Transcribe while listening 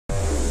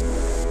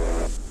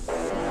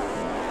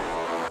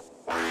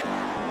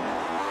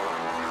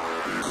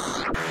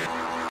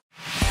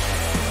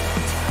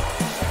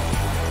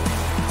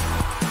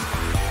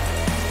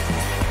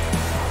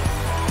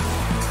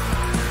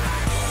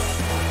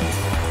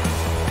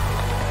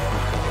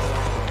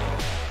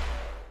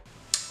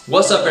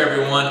What's up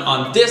everyone?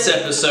 On this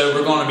episode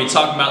we're going to be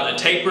talking about the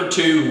Taper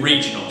 2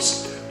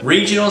 Regionals.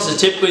 Regionals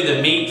is typically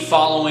the meet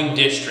following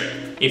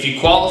district. If you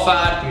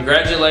qualified,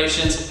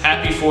 congratulations,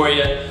 happy for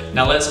you.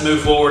 Now let's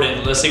move forward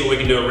and let's see what we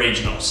can do at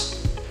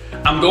Regionals.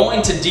 I'm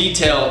going to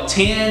detail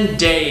 10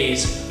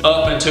 days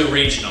up until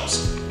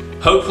Regionals.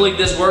 Hopefully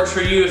this works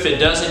for you. If it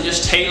doesn't,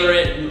 just tailor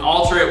it and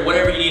alter it,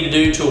 whatever you need to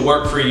do to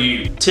work for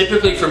you.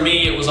 Typically for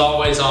me, it was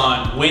always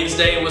on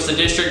Wednesday was the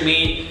district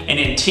meet, and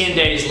then 10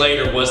 days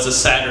later was the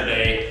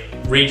Saturday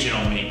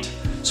regional meet.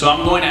 So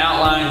I'm going to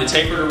outline the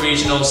Taper 2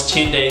 Regionals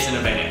 10 days in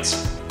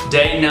advance.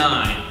 Day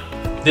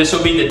 9. This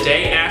will be the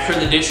day after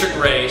the district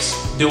race.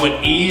 Do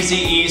an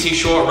easy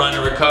short run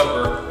to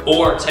recover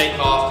or take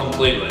off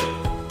completely.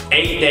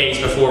 8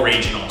 days before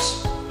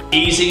Regionals.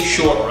 Easy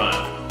short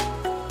run.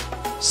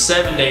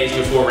 7 days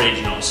before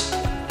Regionals.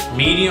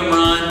 Medium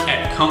run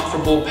at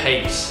comfortable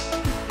pace.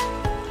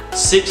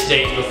 6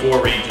 days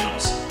before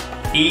Regionals.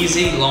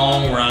 Easy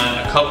long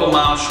run, a couple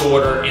miles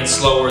shorter and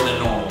slower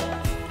than normal.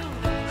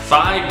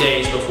 5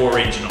 days before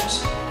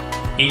Regionals.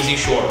 Easy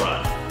short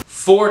run.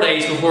 4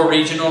 days before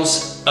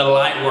Regionals, a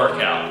light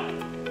workout.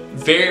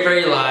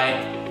 Very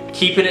light.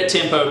 Keep it at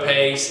tempo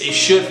pace. It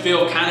should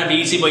feel kind of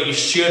easy, but you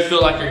should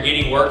feel like you're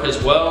getting work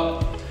as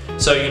well.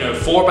 So,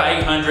 4 by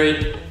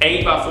 800,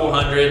 8 by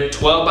 400,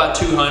 12 by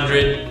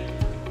 200.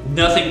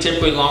 Nothing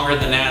typically longer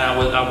than that,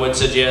 I would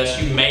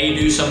suggest. You may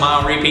do some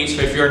mile repeats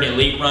if you're an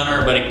elite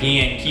runner, but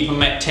again, keep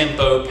them at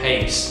tempo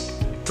pace.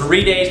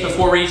 3 days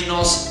before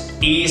Regionals,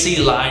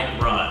 easy light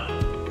run.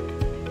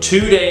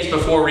 2 days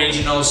before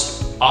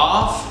Regionals,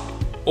 off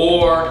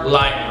or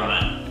light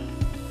run.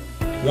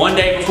 1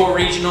 day before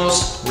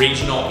Regionals,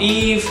 Regional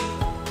Eve.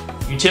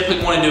 You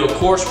typically want to do a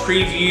course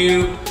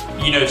preview,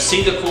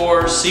 see the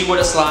course, see what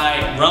it's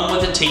like, run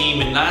with the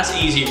team, a nice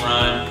easy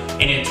run,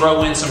 and then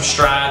throw in some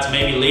strides,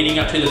 maybe leading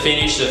up to the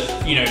finish to,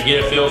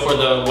 get a feel for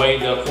the way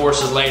the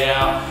course is laid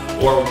out,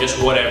 or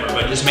just whatever.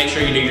 But just make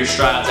sure you do your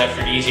strides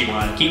after an easy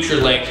run. Keeps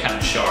your legs kind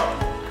of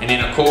sharp. And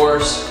then of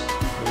course,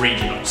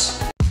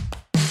 Regionals.